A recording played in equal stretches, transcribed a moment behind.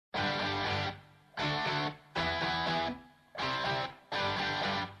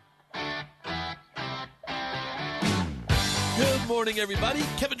morning, everybody.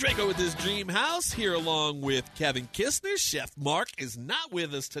 Kevin Draco with his Dream House here along with Kevin Kistner. Chef Mark is not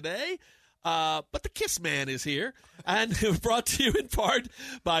with us today, but the Kiss Man is here. And brought to you in part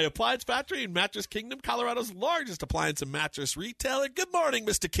by Appliance Factory and Mattress Kingdom, Colorado's largest appliance and mattress retailer. Good morning,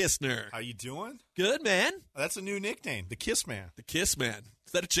 Mr. Kistner. How you doing? Good, man. That's a new nickname, the Kiss Man. The Kiss Man.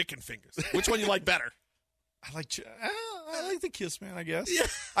 Instead of chicken fingers. Which one you like better? I like the Kiss Man, I guess. Yeah.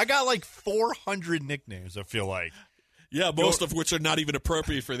 I got like 400 nicknames, I feel like. Yeah, most of which are not even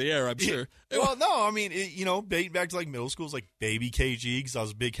appropriate for the air, I'm sure. Well, no, I mean, dating back to like middle school, it was like Baby KG because I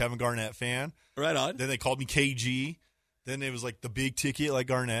was a big Kevin Garnett fan. Right on. Then they called me KG. Then it was like the big ticket like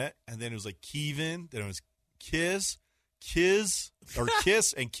Garnett. And then it was like Kevin. Then it was Kiss,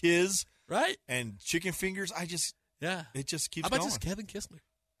 and Kiz. Right. And chicken fingers. It just keeps How about going. just Kevin Kistner?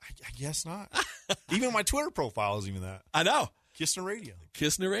 I guess not. Even my Twitter profile is even that. I know. Kistner Radio.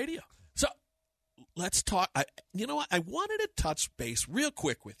 Kistner Radio. So let's talk. You know what? I wanted to touch base real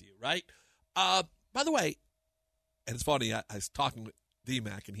quick with you, right? By the way, and it's funny, I was talking with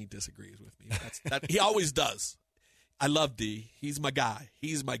D-Mac, and he disagrees with me. He always does. I love D. He's my guy.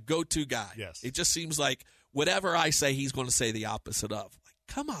 He's my go-to guy. Yes. It just seems like whatever I say, he's going to say the opposite of. Like,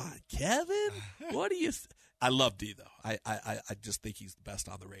 come on, Kevin. What do you I love D, though. I just think he's the best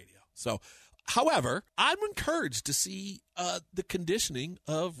on the radio. So, however, I'm encouraged to see the conditioning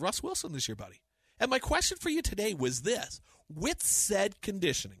of Russ Wilson this year, buddy. And my question for you today was this. With said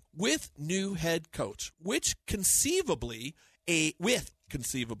conditioning, with new head coach, which conceivably a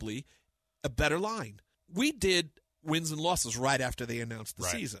better line. We did wins and losses right after they announced the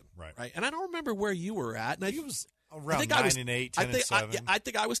season. Right. And I don't remember where you were at. And It was around 9-8, 10-7. I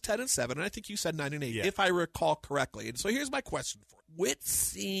think I was 10-7, and I think you said 9-8, Yeah. if I recall correctly. And so here's my question for you. With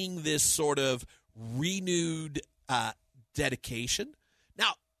seeing this sort of renewed dedication,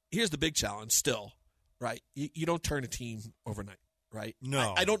 now here's the big challenge still, right? You don't turn a team overnight, right?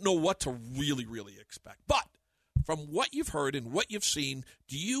 No. I don't know what to really, really expect. But from what you've heard and what you've seen,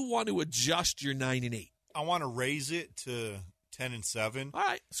 do you want to adjust your 9-8? I want to raise it to 10-7. All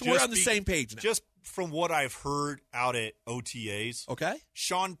right, so we're on the same page now. Just from what I've heard out at OTAs, Okay.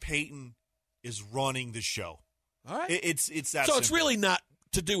 Sean Payton is running the show. All right. It's that So simple. it's really not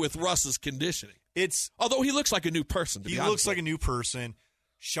to do with Russ's conditioning. Although he looks like a new person. He looks like a new person.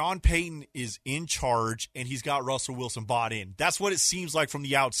 Sean Payton is in charge, and he's got Russell Wilson bought in. That's what it seems like from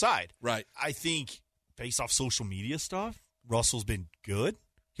the outside. Right. I think based off social media stuff, Russell's been good.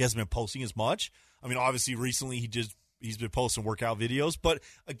 He hasn't been posting as much. I mean, obviously, recently he's been posting workout videos. But,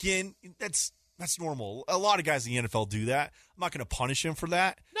 again, that's normal. A lot of guys in the NFL do that. I'm not going to punish him for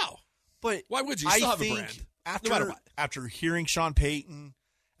that. No. But why would you? You still have a brand. After hearing Sean Payton,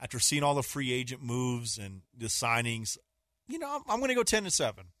 after seeing all the free agent moves and the signings, I'm going to go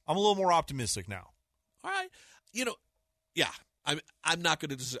 10-7. I'm a little more optimistic now. All right. I'm not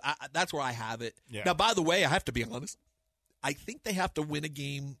going to – that's where I have it. Yeah. Now, by the way, I have to be honest. I think they have to win a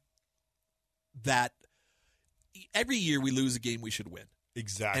game that every year we lose a game we should win.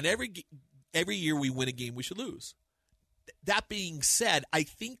 Exactly. And every year we win a game we should lose. That being said, I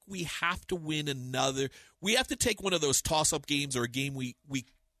think we have to win another – we have to take one of those toss-up games or a game we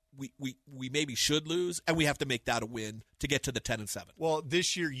maybe should lose, and we have to make that a win to get to the 10-7. Well,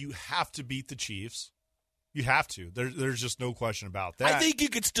 this year you have to beat the Chiefs. You have to. There's just no question about that. I think you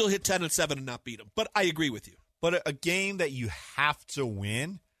could still hit 10-7 and not beat them, but I agree with you. But a game that you have to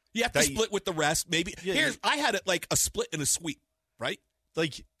win. You have to split with the rest. Maybe I had it like a split and a sweep, right?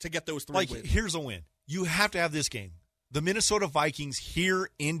 Like to get those 3 wins. Here's a win. You have to have this game. The Minnesota Vikings here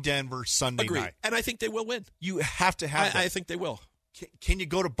in Denver Sunday night. And I think they will win. You have to have I think they will. Can you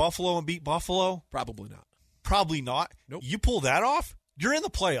go to Buffalo and beat Buffalo? Probably not. Probably not. Nope. You pull that off, you're in the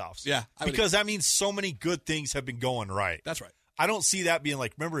playoffs. Yeah. Because that means so many good things have been going right. That's right. I don't see that being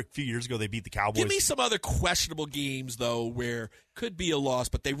like, remember a few years ago they beat the Cowboys? Give me some other questionable games, though, where could be a loss,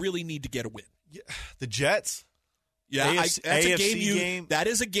 but they really need to get a win. Yeah, the Jets. Yeah, that's AFC a game. That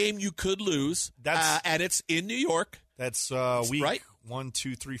is a game you could lose, and it's in New York. That's week right? 1,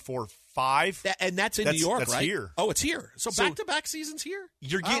 2, 3, 4, 5. And that's in New York, that's right? Here. Oh, it's here. So back-to-back seasons here?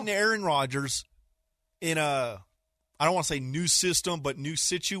 You're getting Aaron Rodgers in a, I don't want to say new system, but new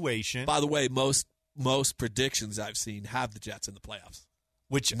situation. By the way, most predictions I've seen have the Jets in the playoffs.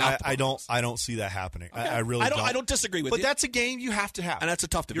 Which I don't see that happening. Okay. I really don't. I don't disagree with you. But that's a game you have to have. And that's a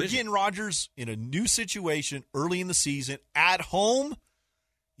tough division. You're getting Rodgers in a new situation early in the season at home.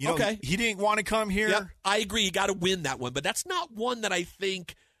 He didn't want to come here. Yep, I agree. You got to win that one. But that's not one that I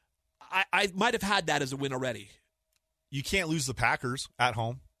think I might have had that as a win already. You can't lose the Packers at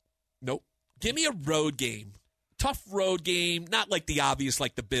home. Nope. Give me a road game. Tough road game. Not like the obvious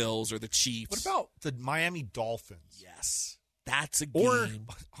like the Bills or the Chiefs. What about the Miami Dolphins? Yes. That's a game. Or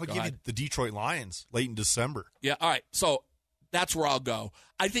I'll give you the Detroit Lions late in December. Yeah, all right. So that's where I'll go.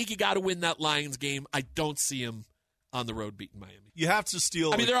 I think you got to win that Lions game. I don't see him on the road beating Miami. You have to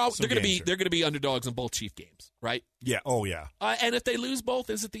steal. I mean, they're going to be underdogs in both Chief games, right? Yeah. Oh, yeah. And if they lose both,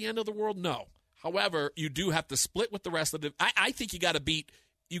 is it the end of the world? No. However, you do have to split with the rest of the. I think you got to beat.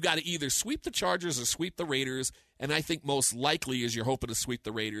 You got to either sweep the Chargers or sweep the Raiders, and I think most likely is you're hoping to sweep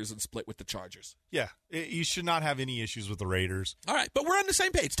the Raiders and split with the Chargers. Yeah, you should not have any issues with the Raiders. All right, but we're on the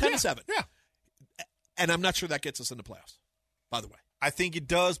same page, 10-7. Yeah, and I'm not sure that gets us in the playoffs, by the way. I think it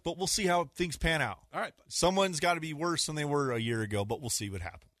does, but we'll see how things pan out. All right. Someone's got to be worse than they were a year ago, but we'll see what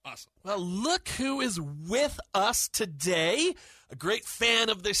happens. Awesome. Well, look who is with us today. A great fan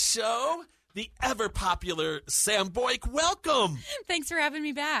of the show, the ever-popular Sam Boik. Welcome. Thanks for having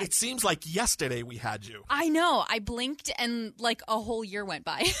me back. It seems like yesterday we had you. I know. I blinked and like a whole year went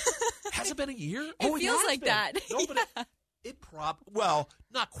by. Has it been a year? It feels like that. No, but well,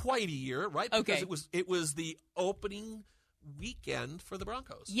 not quite a year, right? Okay. Because it was the opening weekend for the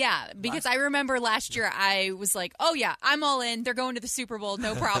Broncos. Yeah, because I remember last year I was like, oh yeah, I'm all in. They're going to the Super Bowl,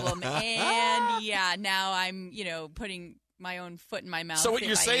 no problem. And yeah, now I'm, putting my own foot in my mouth. So what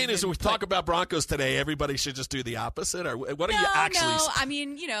you're saying is, when we talk about Broncos today, everybody should just do the opposite, or what are you actually? No, I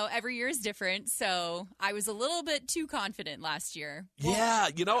mean, every year is different. So I was a little bit too confident last year. Yeah,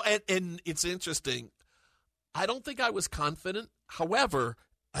 and it's interesting. I don't think I was confident. However,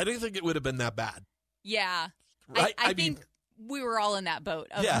 I didn't think it would have been that bad. Yeah, right. I think we were all in that boat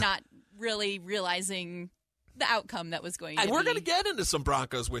of not really realizing the outcome that was going to be. And we're going to get into some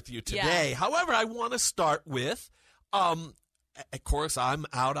Broncos with you today. Yeah. However, I want to start with. Of course, I'm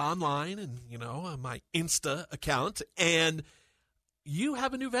out online and, on my Insta account, and you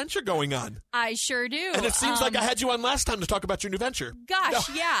have a new venture going on. I sure do. And it seems like I had you on last time to talk about your new venture.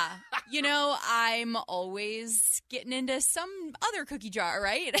 Gosh, yeah. I'm always getting into some other cookie jar,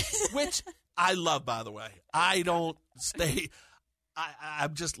 right? Which I love, by the way. I don't stay...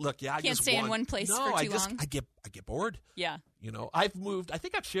 I'm just look. Yeah, I can't just stay in one place for too long. I get bored. Yeah, I've moved. I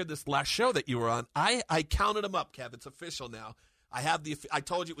think I've shared this last show that you were on. I counted them up, Kev. It's official now. I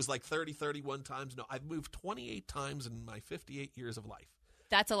told you it was like 31 times. No, I've moved 28 times in my 58 years of life.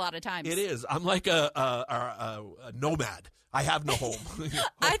 That's a lot of times. It is. I'm like a nomad. I have no home.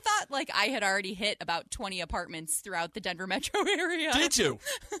 I thought I had already hit about 20 apartments throughout the Denver metro area. Did you?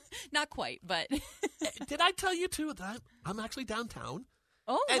 Not quite, but. Did I tell you, too, that I'm actually downtown?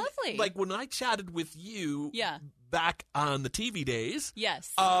 Oh, and, lovely. Like, when I chatted with you back on the TV days.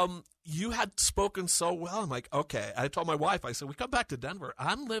 Yes. You had spoken so well. I'm like, okay. I told my wife, I said, we come back to Denver.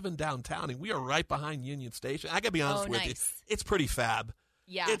 I'm living downtown, and we are right behind Union Station. I got to be honest with you. It's pretty fab.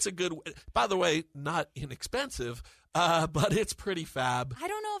 Yeah. It's a good, by the way, not inexpensive, but it's pretty fab. I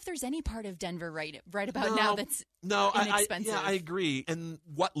don't know if there's any part of Denver right about now that's inexpensive. I agree. And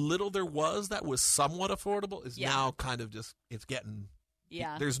what little there was that was somewhat affordable is now kind of just, it's getting,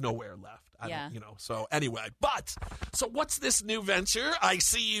 there's nowhere left. So anyway, so what's this new venture? I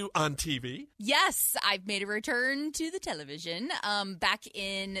see you on TV. Yes, I've made a return to the television. Back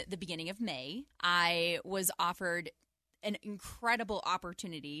in the beginning of May, I was offered an incredible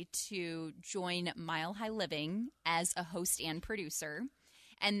opportunity to join Mile High Living as a host and producer.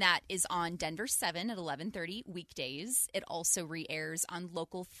 And that is on Denver 7 at 11:30 weekdays. It also re-airs on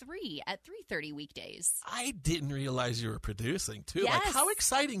Local 3 at 3:30 weekdays. I didn't realize you were producing, too. Yes. Like, how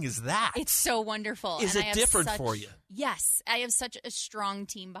exciting is that? It's so wonderful. Is it different for you? Yes. I have such a strong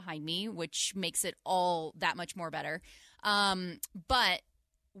team behind me, which makes it all that much more better. But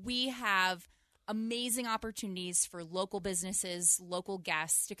we have amazing opportunities for local businesses, local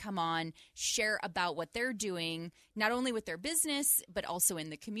guests to come on, share about what they're doing, not only with their business, but also in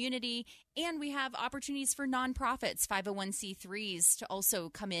the community. And we have opportunities for nonprofits, 501c3s, to also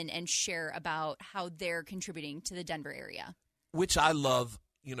come in and share about how they're contributing to the Denver area. Which I love.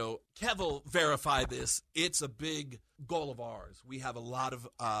 Kev will verify this. It's a big goal of ours. We have a lot of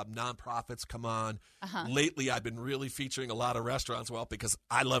nonprofits come on. Lately, I've been really featuring a lot of restaurants, because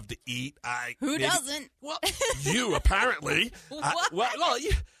I love to eat. Who doesn't? Well, you apparently. What?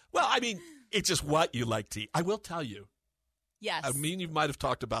 I mean, it's just what you like to eat. I will tell you. Yes. I mean, you might have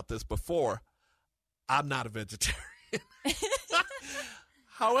talked about this before. I'm not a vegetarian.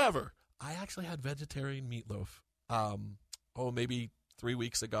 However, I actually had vegetarian meatloaf. Maybe 3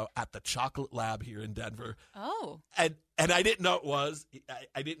 weeks ago at the Chocolate Lab here in Denver. Oh. And I didn't know it was.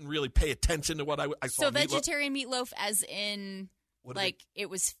 I didn't really pay attention to what I saw. So vegetarian meatloaf as in, it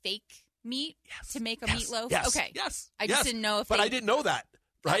was fake meat to make a meatloaf? Yes, okay. Yes. I just didn't know if But I didn't know that,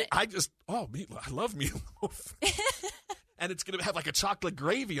 right? Got meatloaf. I love meatloaf. And it's going to have like a chocolate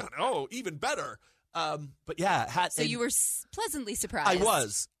gravy on it. Oh, even better. But yeah. So you were pleasantly surprised. I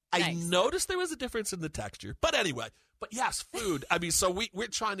was. Nice. I noticed there was a difference in the texture. But anyway, yes, food. I mean, so we're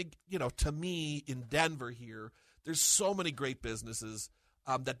trying to, to me in Denver here, there's so many great businesses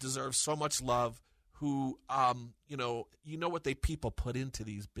that deserve so much love who, what people put into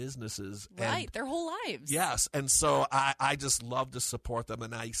these businesses. Right, and, their whole lives. Yes, and so I just love to support them,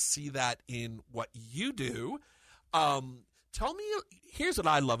 and I see that in what you do. Tell me, here's what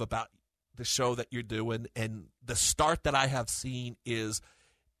I love about the show that you're doing, and the start that I have seen is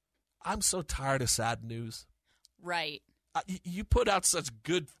I'm so tired of sad news. Right. You put out such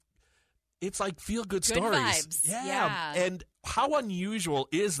good, it's like feel-good stories. Vibes. Yeah. And how unusual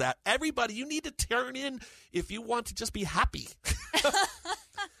is that? Everybody, you need to tune in if you want to just be happy.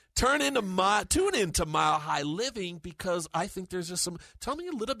 Tune into Mile High Living, because I think there's just tell me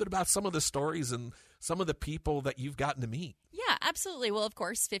a little bit about some of the stories and some of the people that you've gotten to meet. Yeah, absolutely. Well, of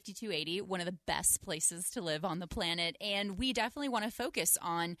course, 5280, one of the best places to live on the planet. And we definitely want to focus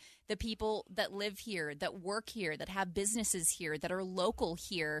on the people that live here, that work here, that have businesses here, that are local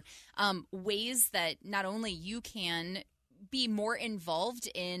here, ways that not only you can be more involved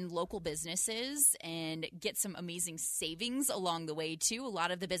in local businesses and get some amazing savings along the way too. A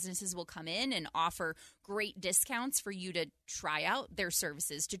lot of the businesses will come in and offer great discounts for you to try out their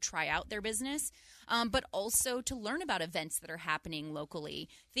services, to try out their business, but also to learn about events that are happening locally,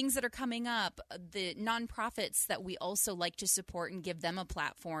 things that are coming up, the nonprofits that we also like to support and give them a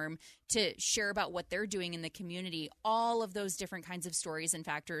platform to share about what they're doing in the community. All of those different kinds of stories and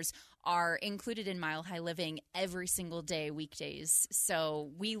factors are included in Mile High Living every single day, weekdays.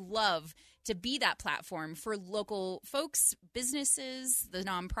 So we love to be that platform for local folks, businesses, the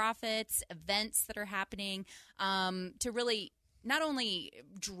nonprofits, events that are happening, to really not only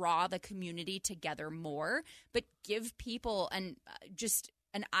draw the community together more, but give people just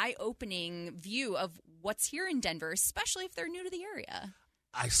an eye-opening view of what's here in Denver, especially if they're new to the area.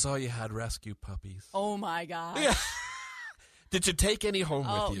 I saw you had rescue puppies. Oh, my God. Yeah. Did you take any home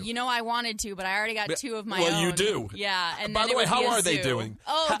with you? I wanted to, but I already got two of my own. Well, you do. Yeah. And by the way, how are they doing?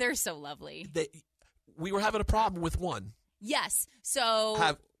 Oh, they're so lovely. We were having a problem with one. Yes. So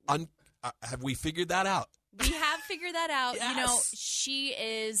have we figured that out? We have figured that out. Yes. She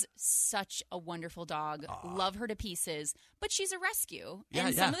is such a wonderful dog. Love her to pieces. But she's a rescue.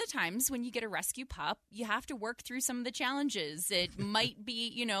 And some of the times when you get a rescue pup, you have to work through some of the challenges. It might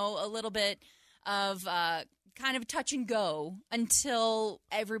be, a little bit of kind of touch and go until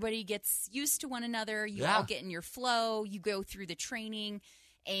everybody gets used to one another. You all get in your flow. You go through the training.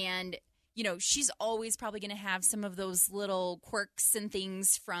 And, she's always probably going to have some of those little quirks and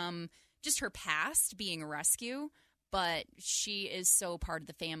things from just her past being a rescue, but she is so part of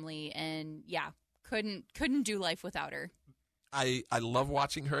the family, and couldn't do life without her. I love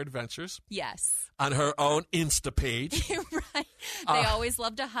watching her adventures. Yes. On her own Insta page. Right. They always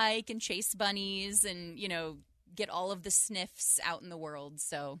love to hike and chase bunnies and, get all of the sniffs out in the world.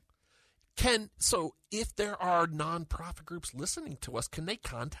 So if there are nonprofit groups listening to us, can they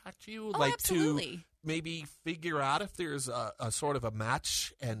contact you? Absolutely. To maybe figure out if there's a sort of a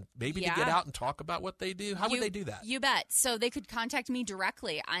match and maybe to get out and talk about what they do? How would they do that? You bet. So they could contact me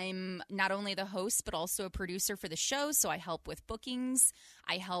directly. I'm not only the host, but also a producer for the show. So I help with bookings.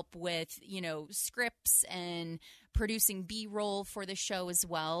 I help with, scripts and producing B-roll for the show as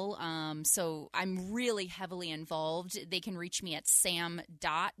well. So I'm really heavily involved. They can reach me at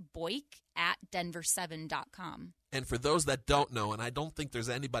sam.boik@denver7.com. And for those that don't know, and I don't think there's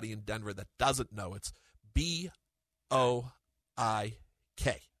anybody in Denver that doesn't know, it's Boik.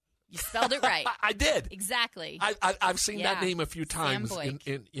 You spelled it right. I did. Exactly. I've seen that name a few times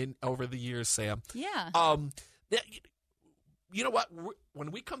in over the years, Sam. Yeah. You know what?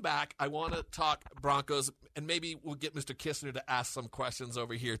 When we come back, I want to talk Broncos, and maybe we'll get Mr. Kistner to ask some questions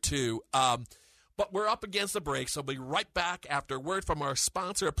over here too. But we're up against the break, so we'll be right back after a word from our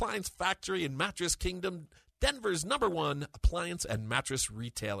sponsor, Appliance Factory and Mattress Kingdom, Denver's #1 appliance and mattress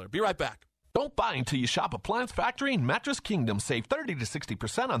retailer. Be right back. Don't buy until you shop Appliance Factory and Mattress Kingdom. Save 30 to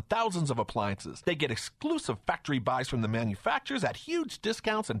 60% on thousands of appliances. They get exclusive factory buys from the manufacturers at huge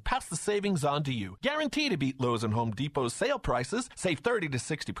discounts and pass the savings on to you. Guarantee to beat Lowe's and Home Depot's sale prices. Save 30 to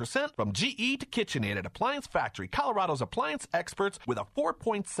 60% from GE to KitchenAid at Appliance Factory, Colorado's appliance experts with a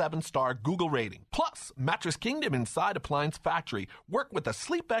 4.7-star Google rating. Plus, Mattress Kingdom inside Appliance Factory. Work with a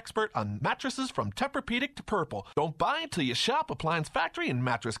sleep expert on mattresses from Tempur-Pedic to Purple. Don't buy until you shop Appliance Factory and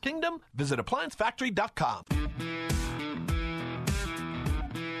Mattress Kingdom. Visit ApplianceFactory.com.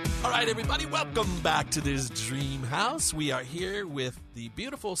 All right, everybody, welcome back to this dream house. We are here with the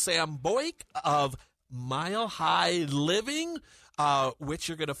beautiful Sam Boik of Mile High Living. which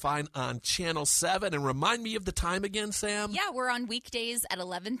you're going to find on Channel 7. And remind me of the time again, Sam? Yeah, we're on weekdays at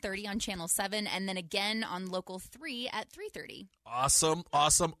 11:30 on Channel 7, and then again on Local 3 at 3:30. Awesome.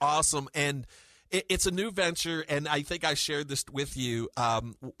 And it's a new venture, and I think I shared this with you,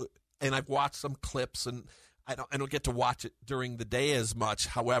 and I've watched some clips, and I don't get to watch it during the day as much.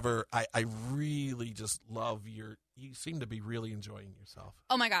 However, I really just love you seem to be really enjoying yourself.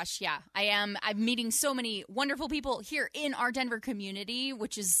 Oh my gosh, yeah. I am. I'm meeting so many wonderful people here in our Denver community,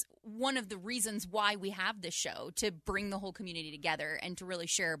 which is one of the reasons why we have this show, to bring the whole community together and to really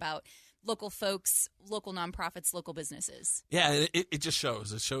share about local folks, local nonprofits, local businesses. Yeah, it just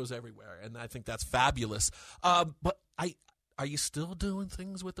shows. It shows everywhere, and I think that's fabulous. But are you still doing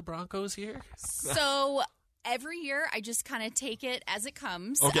things with the Broncos here? So every year, I just kind of take it as it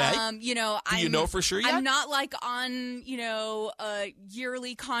comes. Okay. Do you know for sure yet? I'm not like on, a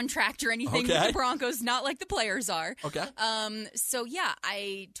yearly contract or anything with the Broncos, not like the players are. Okay. So, yeah,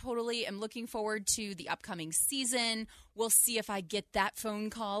 I totally am looking forward to the upcoming season. We'll see if I get that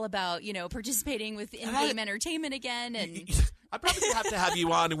phone call about, participating with in-game entertainment again. And I probably have to have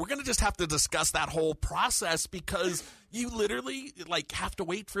you on, and we're going to just have to discuss that whole process, because you literally have to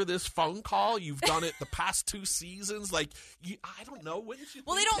wait for this phone call. You've done it the past 2 seasons. I don't know. Wouldn't you?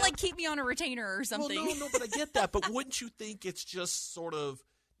 Well, they don't keep me on a retainer or something. Well, no, but I get that. But wouldn't you think it's just sort of?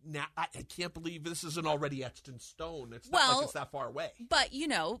 Now, I can't believe this isn't already etched in stone. It's not like it's that far away. But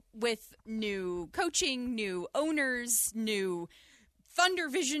with new coaching, new owners, new Thunder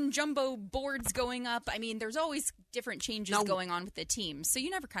Vision jumbo boards going up. I mean, there's always different changes going on with the team. So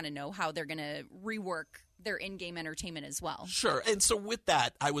you never kind of know how they're going to rework their in-game entertainment as well. Sure. And so with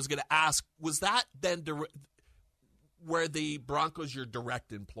that, I was going to ask, was that then were the Broncos your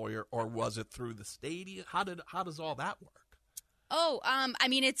direct employer, or was it through the stadium? How does all that work? Oh, I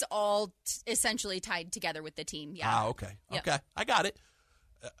mean, it's all essentially tied together with the team. Yeah. Ah, okay. Yep. Okay. I got it.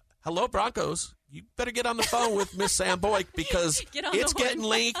 Hello, Broncos. You better get on the phone with Miss Sam Boik, because it's getting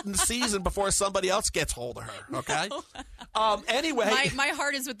late in the season before somebody else gets hold of her. Okay. Anyway, my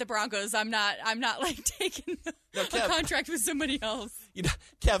heart is with the Broncos. I'm not taking a contract with somebody else.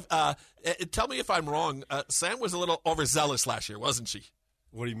 Kev, tell me if I'm wrong. Sam was a little overzealous last year, wasn't she?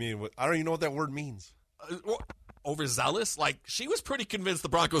 What do you mean? I don't even know what that word means. Overzealous? She was pretty convinced the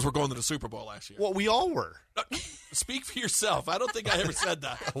Broncos were going to the Super Bowl last year. Well, we all were. Speak for yourself. I don't think I ever said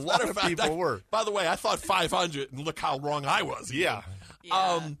that. A lot of people were. By the way, I thought 500, and look how wrong I was. Yeah.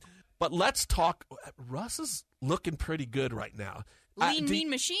 But let's talk. Russ is looking pretty good right now.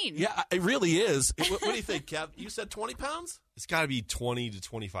 Mean machine. Yeah, it really is. What do you think, Kev? You said 20 pounds? It's got to be 20 to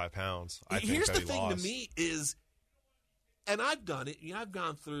 25 pounds. Here's the thing to me is, and I've done it. I've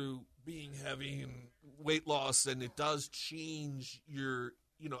gone through being heavy and weight loss, and it does change your,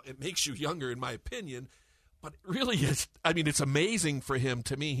 it makes you younger, in my opinion. But it really is. I mean, it's amazing for him.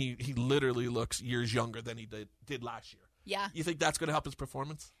 To me, he literally looks years younger than he did last year. Yeah. You think that's going to help his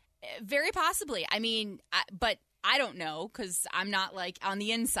performance? Very possibly. I mean, but I don't know, because I'm not on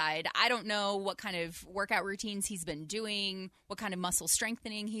the inside. I don't know what kind of workout routines he's been doing, what kind of muscle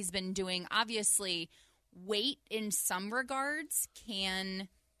strengthening he's been doing. Obviously, weight in some regards can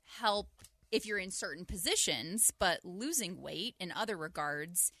help if you're in certain positions, but losing weight in other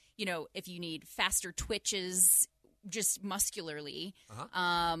regards, if you need faster twitches just muscularly,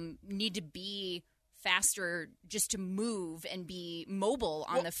 need to be faster just to move and be mobile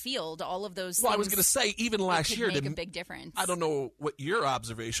on the field, all of those things. Well, I was going to say, even last year make a big difference. I don't know what your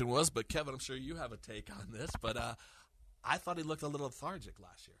observation was, but Kevin, I'm sure you have a take on this, but I thought he looked a little lethargic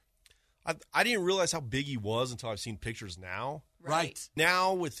last year. I didn't realize how big he was until I've seen pictures now. Right.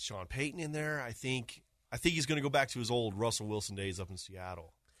 Now with Sean Payton in there, I think he's going to go back to his old Russell Wilson days up in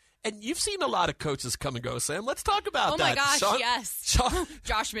Seattle. And you've seen a lot of coaches come and go, Sam. Let's talk about that. Oh, my gosh, Sean, yes. Sean.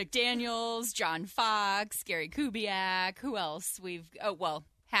 Josh McDaniels, John Fox, Gary Kubiak. Who else?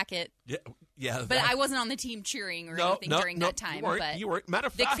 Hackett. Yeah. But I wasn't on the team cheering or anything during that time. You weren't. Matter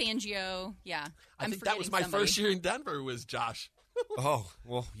of fact, Vic Fangio, yeah. I think that was my first year in Denver was Josh. Oh,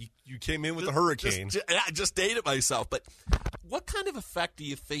 well, you came in with the hurricane. I just dated myself. But what kind of effect do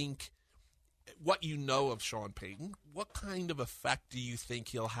you think, what you know of Sean Payton, what kind of effect do you think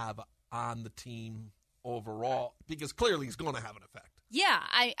he'll have on the team overall? Because clearly he's going to have an effect. Yeah,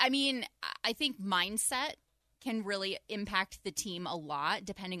 I mean, I think mindset can really impact the team a lot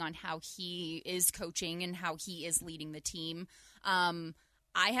depending on how he is coaching and how he is leading the team. I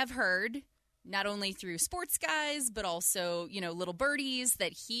have heard, not only through sports guys, but also, little birdies,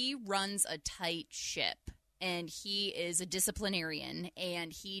 that he runs a tight ship. And he is a disciplinarian,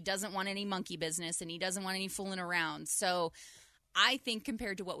 and he doesn't want any monkey business, and he doesn't want any fooling around. So I think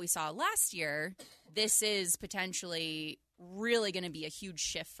compared to what we saw last year, this is potentially really going to be a huge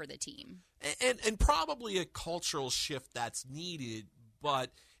shift for the team. And probably a cultural shift that's needed,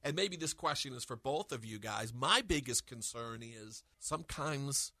 but, and maybe this question is for both of you guys, my biggest concern is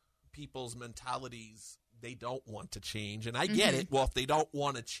sometimes people's mentalities, they don't want to change. And I get it. Well, if they don't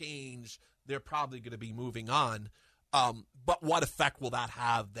want to change, they're probably going to be moving on. But what effect will that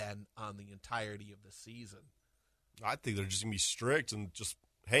have then on the entirety of the season? I think they're just going to be strict and just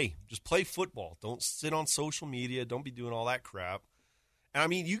play football. Don't sit on social media. Don't be doing all that crap. And, I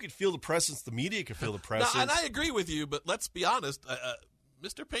mean, you could feel the presence. The media could feel the presence. No, and I agree with you, but let's be honest.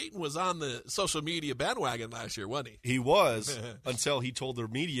 Mr. Payton was on the social media bandwagon last year, wasn't he? He was until he told the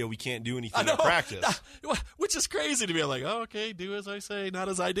media we can't do anything in practice. Which is crazy to be like, oh, okay, do as I say, not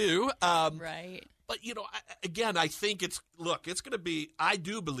as I do. Right. But, again, I think I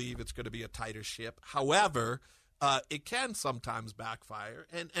do believe it's going to be a tighter ship. However, it can sometimes backfire,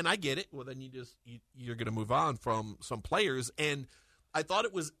 and I get it. Well, then you're going to move on from some players. And I thought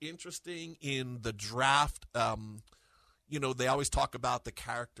it was interesting in the draft. They always talk about the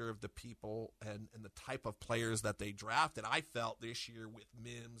character of the people and the type of players that they drafted. I felt this year with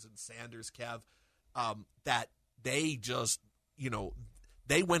Mims and Sanders, Kev, that they just,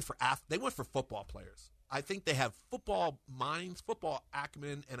 they went for football players. I think they have football minds, football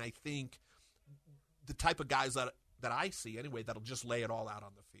acumen, and I think the type of guys that I see anyway that'll just lay it all out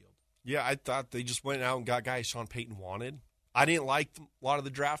on the field. Yeah, I thought they just went out and got guys Sean Payton wanted. I didn't like a lot of the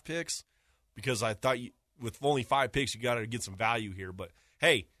draft picks because I thought with only 5 picks you got to get some value here. But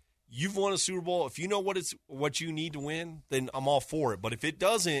hey, you've won a Super Bowl. If you know what you need to win, then I'm all for it. But if it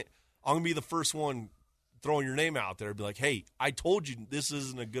doesn't, I'm gonna be the first one throwing your name out there and be like, hey, I told you this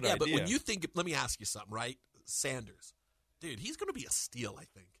isn't a good idea. Yeah, but when you think, let me ask you something, right? Sanders, dude, he's going to be a steal, I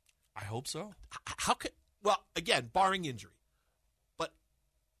think. I hope so. How could? Well, again, barring injury, but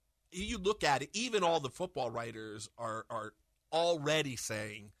you look at it. Even all the football writers are already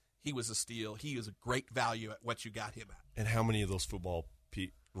saying he was a steal. He is a great value at what you got him at. And how many of those football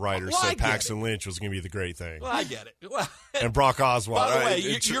writers said Paxton Lynch was going to be the great thing? Well, I get it. Well, and Brock Osweiler. By the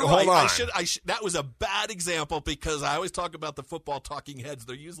way, you're hold right. on. That was a bad example because I always talk about the football talking heads.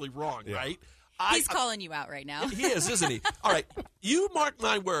 They're usually wrong, right? He's calling you out right now. He is, isn't he? All right. You mark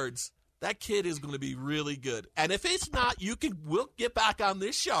my words. That kid is going to be really good. And if it's not, we'll get back on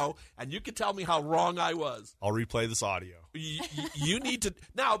this show, and you can tell me how wrong I was. I'll replay this audio. You need to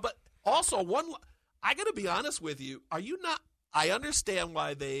now, but also I got to be honest with you. Are you not? I understand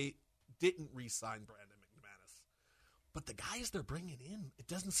why they didn't re-sign Brandon McManus, but the guys they're bringing in, it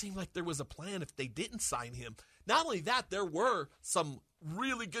doesn't seem like there was a plan if they didn't sign him. Not only that, there were some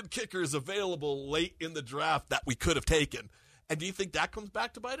really good kickers available late in the draft that we could have taken. And do you think that comes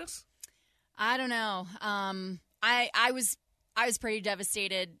back to bite us? I don't know. I was pretty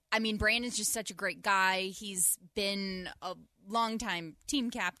devastated. I mean, Brandon's just such a great guy. He's been a longtime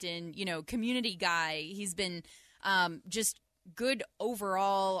team captain, community guy. He's been just good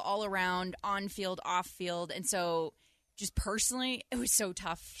overall, all around, on field, off field. And so just personally, it was so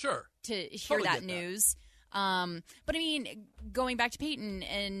tough to hear that news. But I mean, going back to Peyton,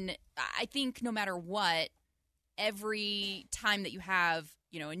 and I think no matter what, every time that you have,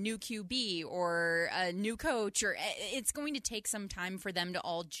 a new QB or a new coach, or it's going to take some time for them to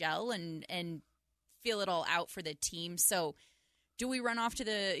all gel and feel it all out for the team. So do we run off to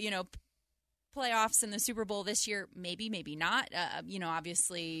the, playoffs in the Super Bowl this year? Maybe, maybe not.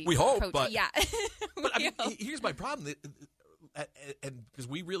 Obviously we hope, but yeah. But I mean, here's my problem, and because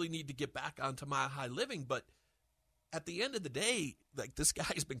we really need to get back onto Mile High Living, but at the end of the day, like, this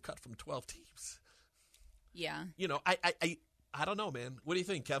guy's been cut from 12 teams. Yeah. I don't know, man. What do you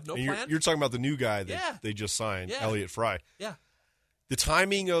think, Kev? No plan? You're talking about the new guy that they just signed, Elliott Fry. Yeah. The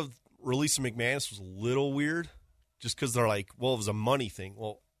timing of releasing McManus was a little weird, just because they're like, well, it was a money thing.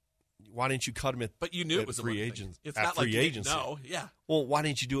 Well, why didn't you cut him at? But you knew it was free a agent. It's at not free like you agency. didn't know. Yeah. Well, why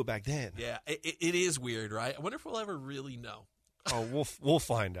didn't you do it back then? Yeah, it is weird, right? I wonder if we'll ever really know. Oh, we'll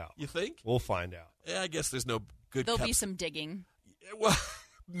find out. You think? We'll find out. Yeah, I guess there's no good. There'll be some digging. Well,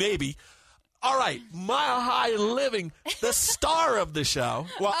 maybe. All right, Mile High Living, the star of the show.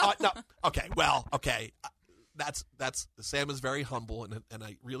 Well, no, okay. Well, okay. That's Sam is very humble, and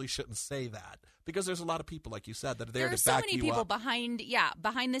I really shouldn't say that because there's a lot of people, like you said, that are there to back you up. There are so many people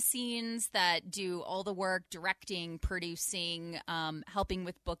behind the scenes that do all the work, directing, producing, helping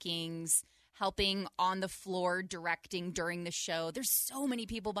with bookings, helping on the floor, directing during the show. There's so many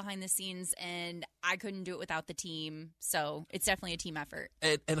people behind the scenes, and I couldn't do it without the team. So it's definitely a team effort.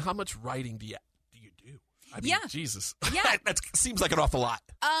 And how much writing do you do? I mean, Jesus. Yeah. That seems like an awful lot.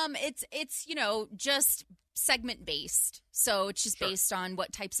 It's just segment based. So it's just Sure. based on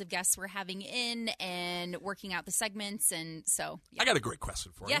what types of guests we're having in and working out the segments. And so, yeah. I got a great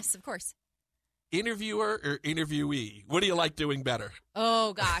question for you. Yes, of course. Interviewer or interviewee? What do you like doing better?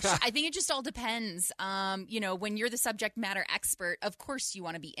 Oh, gosh. I think it just all depends. When you're the subject matter expert, of course you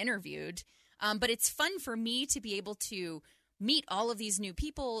want to be interviewed. But it's fun for me to be able to meet all of these new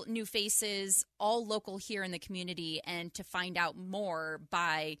people, new faces, all local here in the community, and to find out more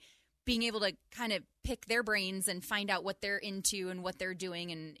by being able to kind of pick their brains and find out what they're into and what they're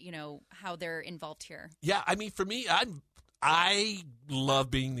doing and, how they're involved here. Yeah, I mean, for me, I love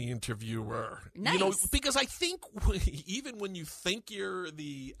being the interviewer. Nice. Because I think even when you think you're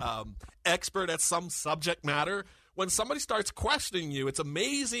the expert at some subject matter, when somebody starts questioning you, it's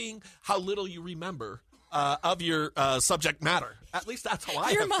amazing how little you remember of your subject matter. At least that's how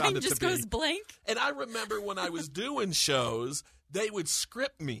I Your have found mind it just to be. goes blank. And I remember when I was doing shows, they would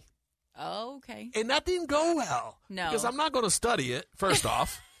script me. Oh, okay. And that didn't go well. No. Because I'm not going to study it, first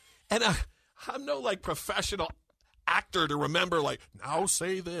off. And I'm no, professional actor to remember, now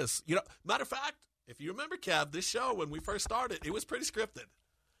say this. Matter of fact, if you remember, Kev, this show, when we first started, it was pretty scripted.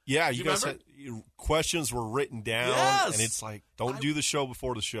 Yeah, you guys remember? had questions were written down, Yes. and it's don't do the show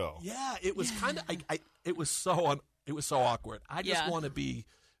before the show. Yeah, it was kind of, it was so awkward. I just want to be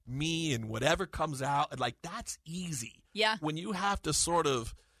me and whatever comes out, and that's easy. Yeah. When you have to sort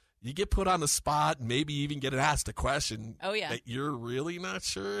of, you get put on the spot, and maybe even get asked a question that you're really not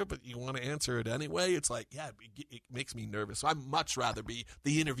sure, but you want to answer it anyway. It's it makes me nervous. So I'd much rather be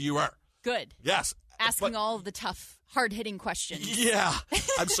the interviewer. Good. Yes. Asking all of the tough, hard-hitting questions. Yeah,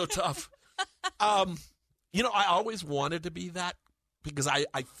 I'm so tough. I always wanted to be that because I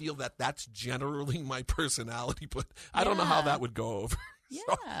feel that that's generally my personality, but I don't know how that would go over. Yeah.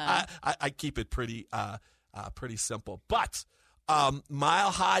 So I keep it pretty simple. But Mile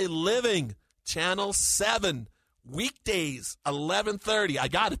High Living, Channel 7, weekdays, 11:30. I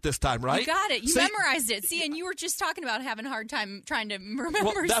got it this time, right? You got it. You memorized it. See, and you were just talking about having a hard time trying to remember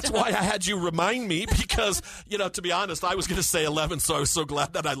Well, that's stuff. why I had you remind me because, to be honest, I was going to say 11, so I was so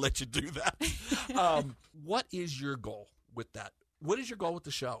glad that I let you do that. What is your goal with that? What is your goal with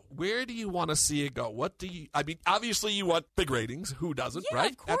the show? Where do you want to see it go? Obviously you want big ratings. Who doesn't, Yeah,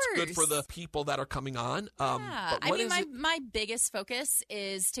 right? of course. That's good for the people that are coming on. Yeah. But what is it? My biggest focus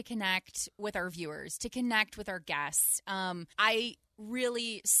is to connect with our viewers, to connect with our guests. I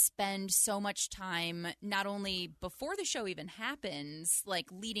really spend so much time, not only before the show even happens,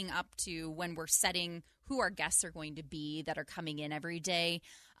 leading up to when we're setting who our guests are going to be that are coming in every day.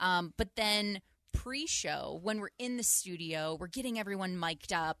 But then pre-show, when we're in the studio, we're getting everyone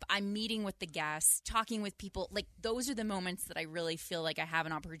mic'd up, I'm meeting with the guests, talking with people. Those are the moments that I really feel like I have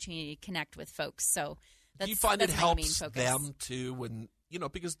an opportunity to connect with folks. So that's, do you find that's it my main helps focus. them too when,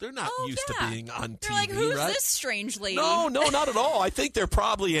 because they're not used to being on They're TV, like, who's right? this strange lady? No, not at all. I think they're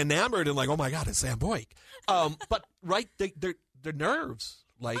probably enamored and oh my God, it's Sam Boik. But right, their nerves.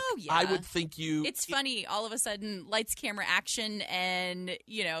 Oh, yeah. I would think It's funny. All of a sudden, lights, camera, action, and,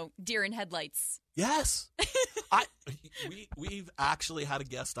 deer in headlights. Yes. We've actually had a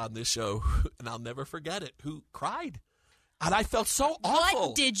guest on this show, and I'll never forget it, who cried. And I felt so awful.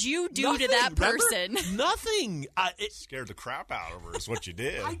 What did you do Nothing, to that remember? person? Nothing. It Scared the crap out of her is what you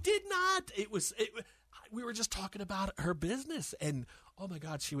did. I did not. We were just talking about her business, and oh my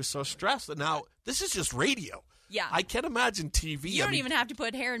God, she was so stressed. And now this is just radio. Yeah. I can't imagine TV. You don't even have to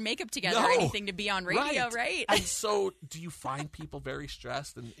put hair and makeup together or anything to be on radio, right? And so, do you find people very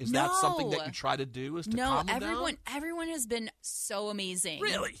stressed? And is that something that you try to do? Is to calm them down? Everyone has been so amazing.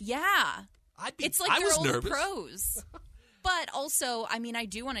 Really? Yeah. It's like I they're was old nervous. pros. But also, I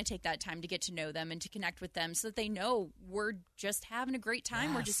do want to take that time to get to know them and to connect with them so that they know we're just having a great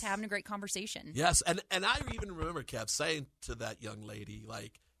time. Yes. We're just having a great conversation. Yes, and I even remember Kev saying to that young lady,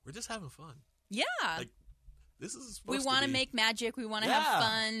 we're just having fun. Yeah. This is supposed We to want to be- make magic. We want to Yeah. have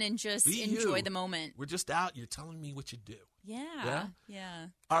fun and just Be enjoy you. the moment. We're just out. You're telling me what you do. Yeah.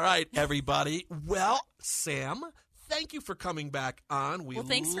 All right, everybody. Well, Sam, thank you for coming back on. We Well,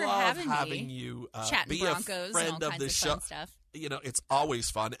 thanks for love having me. you Chatting be Broncos a friend and all of kinds the of show. fun stuff. It's always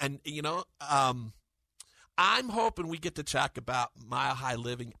fun. And, I'm hoping we get to chat about Mile High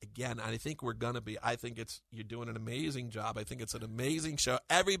Living again. And I think we're going to be. I think you're doing an amazing job. I think it's an amazing show.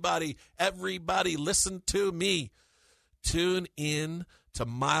 Everybody, listen to me. Tune in to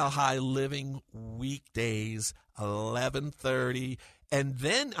Mile High Living weekdays, 11:30. And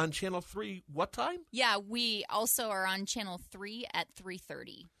then on Channel 3, what time? Yeah, we also are on Channel 3 at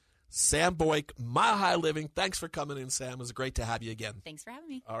 3:30. Sam Boik, Mile High Living. Thanks for coming in, Sam. It was great to have you again. Thanks for having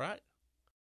me. All right.